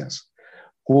Christians,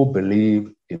 who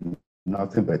believe in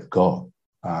nothing but God,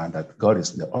 and that God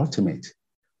is the ultimate.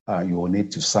 You will need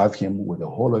to serve him with the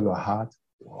whole of your heart,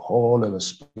 the whole of your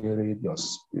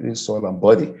spirit, soul, and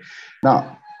body.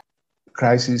 Now,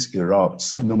 crisis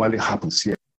erupts, normally happens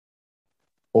here.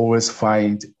 Always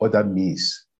find other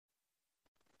means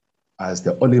as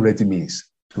the only ready means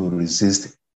to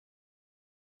resist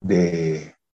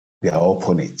their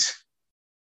opponent.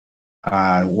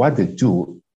 And what they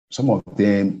do, some of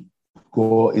them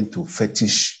go into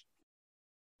fetish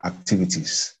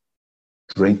activities,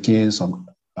 drinking some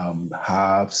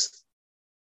herbs,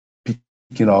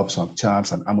 picking up some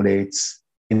charms and amulets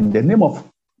in the name of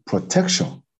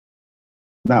protection.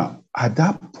 Now, at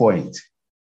that point,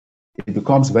 it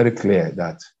becomes very clear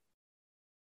that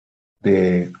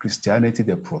the Christianity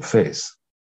they profess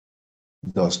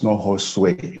does not hold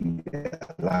sway in their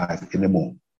life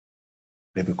anymore.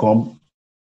 They become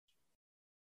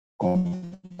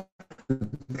completely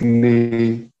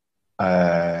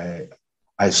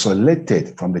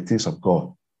isolated from the things of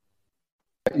God.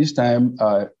 Each time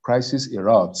crisis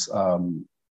erupts,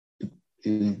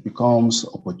 it becomes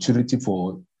opportunity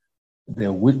for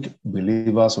the weak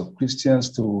believers or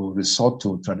Christians to resort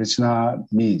to traditional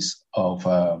means of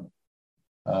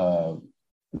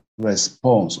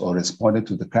response or responding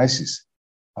to the crisis.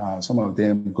 Some of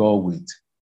them go with,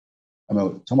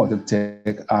 some of them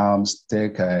take arms,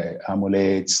 take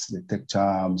amulets, they take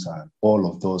charms, and all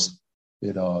of those,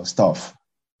 stuff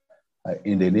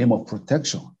in the name of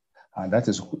protection. And that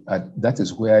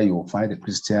is where you will find the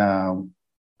Christian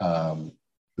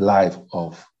life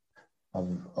of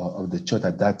the church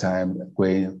at that time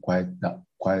going quite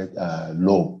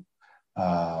low.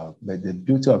 But the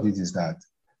beauty of it is that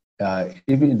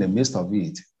even in the midst of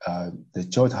it, the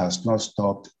church has not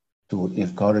stopped to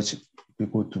encourage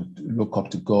people to look up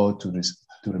to God, to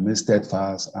remain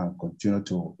steadfast and continue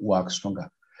to work stronger.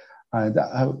 And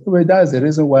that is the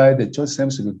reason why the church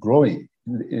seems to be growing,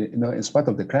 in spite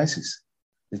of the crisis.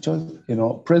 The church,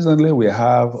 presently we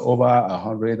have over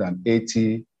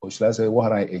 180, or should I say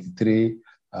 183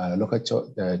 local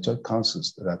church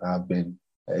councils that have been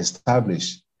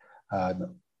established,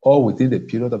 all within the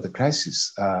period of the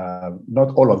crisis.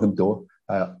 Not all of them, though.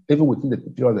 Even within the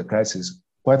period of the crisis,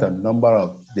 quite a number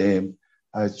of them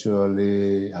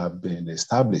actually have been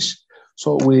established.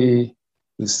 So we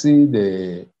see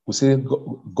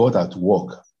God at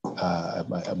work. I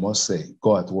must say,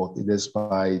 God at work,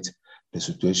 despite the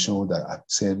situation that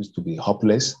seems to be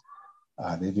hopeless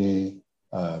and even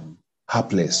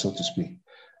helpless, so to speak,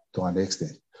 to an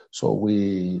extent. So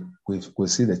we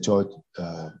see the church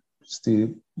still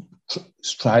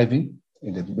striving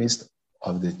in the midst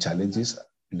of the challenges,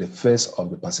 in the face of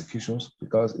the persecutions,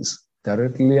 because it's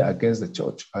directly against the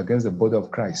church, against the body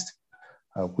of Christ,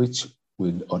 which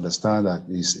we understand that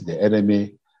is the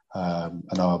enemy,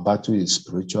 and our battle is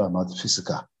spiritual and not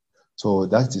physical. So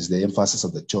that is the emphasis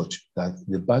of the church, that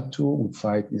the battle we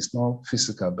fight is not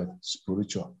physical, but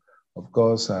spiritual. Of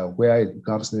course, where it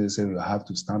becomes necessary, you have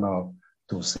to stand up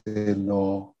to say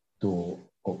no, to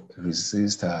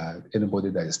resist anybody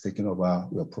that is taking over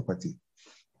your property,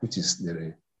 which is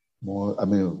more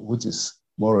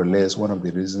or less one of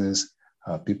the reasons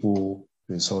people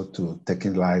resort to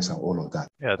taking lives and all of that.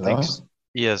 Yeah, thanks.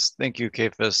 Yes, thank you,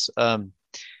 Cephas.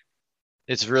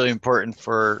 It's really important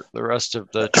for the rest of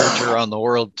the church around the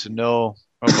world to know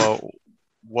about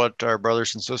what our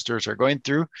brothers and sisters are going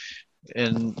through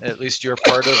in at least your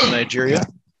part of Nigeria.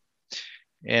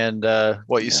 And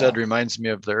what you said reminds me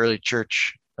of the early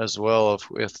church as well,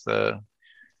 with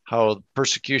how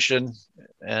persecution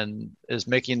is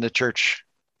making the church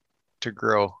to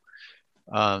grow.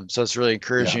 So it's really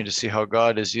encouraging to see how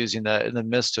God is using that in the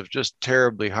midst of just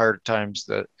terribly hard times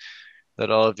that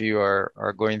all of you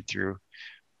are going through.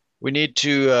 We need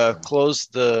to close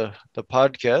the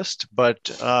podcast,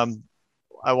 but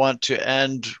I want to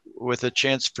end with a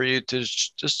chance for you to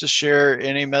just to share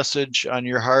any message on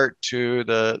your heart to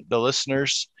the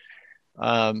listeners,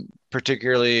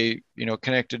 particularly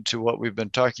connected to what we've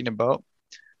been talking about.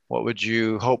 What would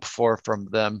you hope for from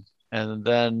them? And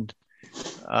then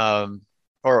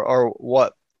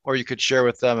or you could share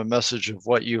with them a message of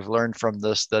what you've learned from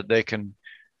this, that they can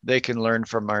learn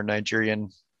from our Nigerian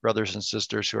brothers and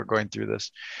sisters who are going through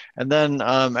this. And then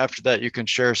after that, you can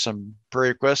share some prayer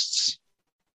requests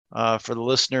for the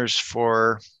listeners,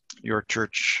 for your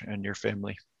church and your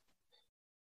family.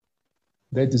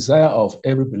 The desire of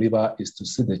every believer is to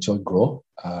see the church grow.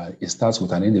 It starts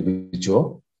with an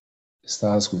individual. It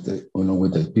starts with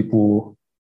the people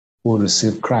who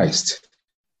receive Christ.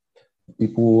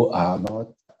 People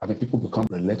become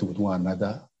related with one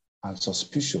another and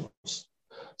suspicious.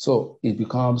 So it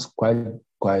becomes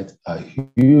quite a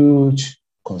huge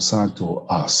concern to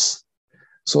us.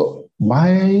 So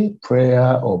my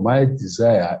prayer or my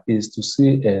desire is to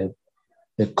see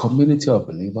a community of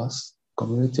believers,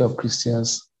 community of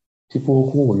Christians, people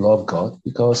who will love God,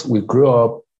 because we grew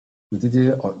up, we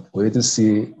didn't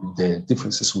see the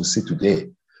differences we see today.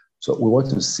 So we want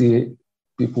to see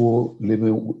people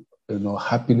living,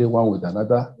 happily one with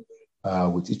another,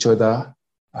 with each other,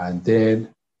 and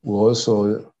then we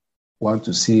also want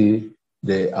to see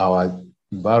our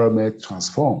environment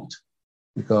transformed.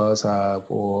 Because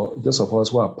for those of us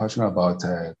who are passionate about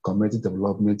community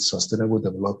development, sustainable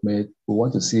development, we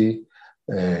want to see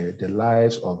the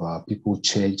lives of our people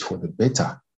change for the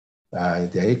better,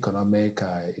 their economic,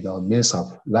 means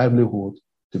of livelihood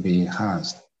to be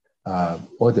enhanced.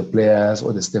 All the players,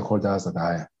 all the stakeholders that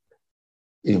are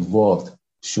involved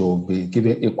should be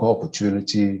given equal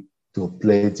opportunity to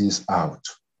play this out.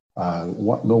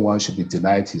 No one should be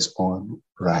denied his own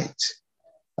right.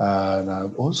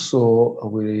 And also,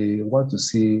 we want to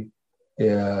see, we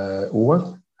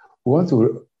want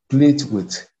to plead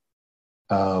with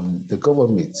the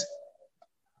government,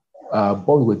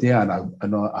 both within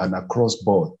and across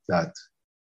board, that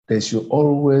they should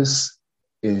always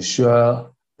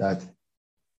ensure that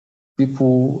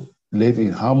people live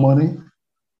in harmony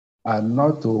and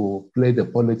not to play the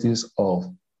politics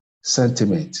of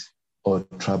sentiment or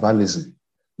tribalism,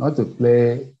 not to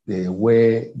play the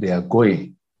way they are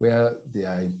going, where they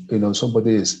are,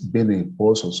 somebody is being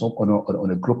imposed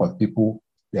on a group of people,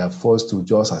 they are forced to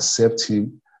just accept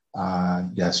him,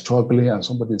 and they are struggling, and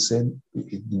somebody is saying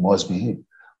it must be him.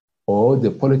 Or the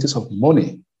politics of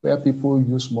money, where people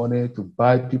use money to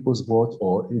buy people's vote,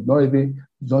 or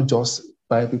not just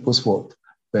buy people's vote,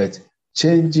 but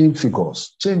changing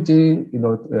figures, changing,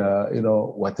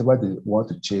 whatever they want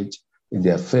to change in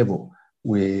their favor.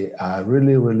 We are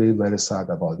really, really very sad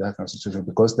about that kind of situation,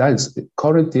 because that is the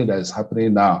current thing that is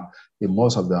happening now in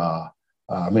most of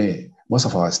most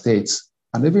of our states,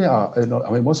 and even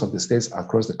most of the states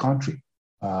across the country.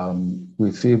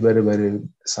 We feel very, very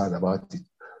sad about it.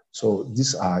 So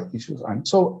these are issues. And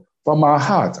so from our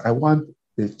heart, I want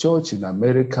the church in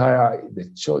America,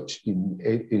 the church in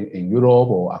Europe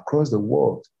or across the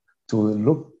world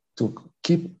to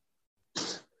keep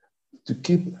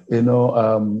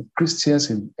Christians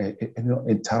in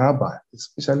Taraba,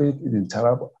 especially in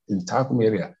Taraba, in Takum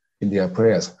area, in their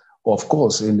prayers. Of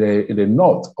course, in the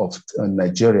north of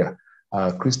Nigeria,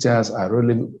 Christians are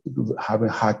really having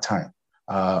a hard time.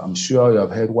 I'm sure you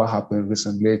have heard what happened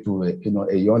recently to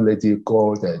a young lady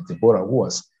called Deborah, who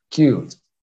was killed,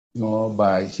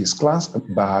 by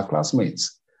her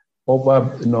classmates over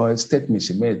a statement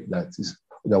she made that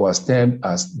was termed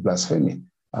as blasphemy,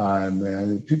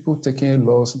 and people taking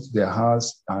laws into their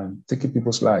hands and taking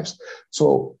people's lives.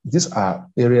 So these are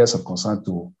areas of concern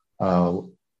to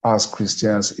us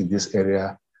Christians in this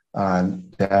area,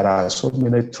 and there are so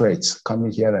many threats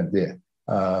coming here and there.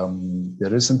 The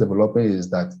recent development is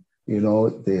that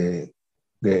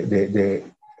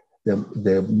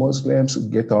the Muslims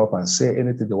get up and say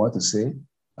anything they want to say,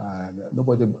 and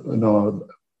nobody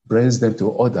brings them to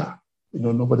order.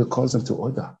 Nobody calls them to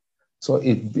order. So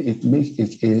it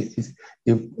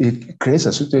creates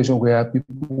a situation where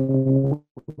people,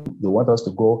 they want us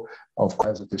to go of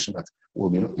course a situation that it will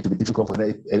be difficult for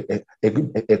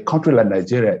a country like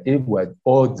Nigeria, if we're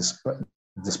all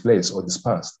displaced or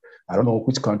dispersed. I don't know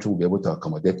which country will be able to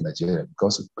accommodate Nigeria,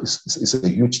 because it's a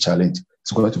huge challenge.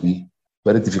 It's going to be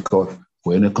very difficult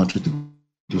for any country to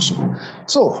do so.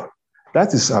 So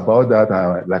that is about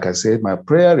that. Like I said, my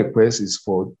prayer request is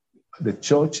for the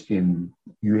church in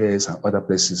US and other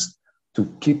places to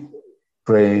keep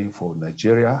praying for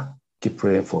Nigeria, keep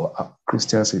praying for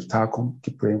Christians in Takum,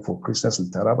 keep praying for Christians in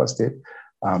Taraba State,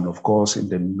 and of course in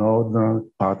the northern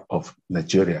part of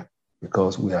Nigeria,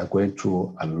 because we are going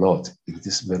through a lot in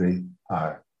this very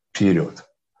period.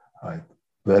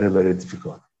 Very, very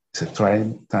difficult. It's a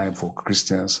trying time for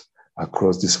Christians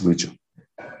across this region.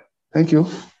 Thank you.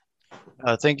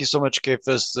 Thank you so much,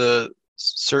 Cephas.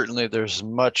 Certainly there's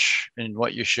much in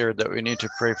what you shared that we need to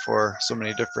pray for, so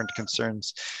many different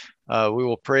concerns. We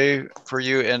will pray for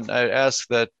you, and I ask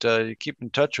that you keep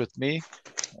in touch with me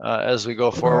as we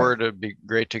go forward. It'd be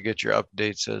great to get your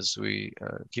updates as we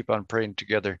keep on praying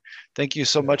together. Thank you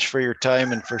so much for your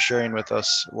time and for sharing with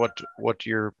us what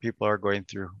your people are going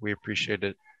through. We appreciate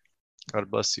it. God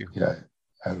bless you. Yeah,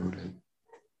 I really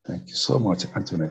thank you so much, Anthony.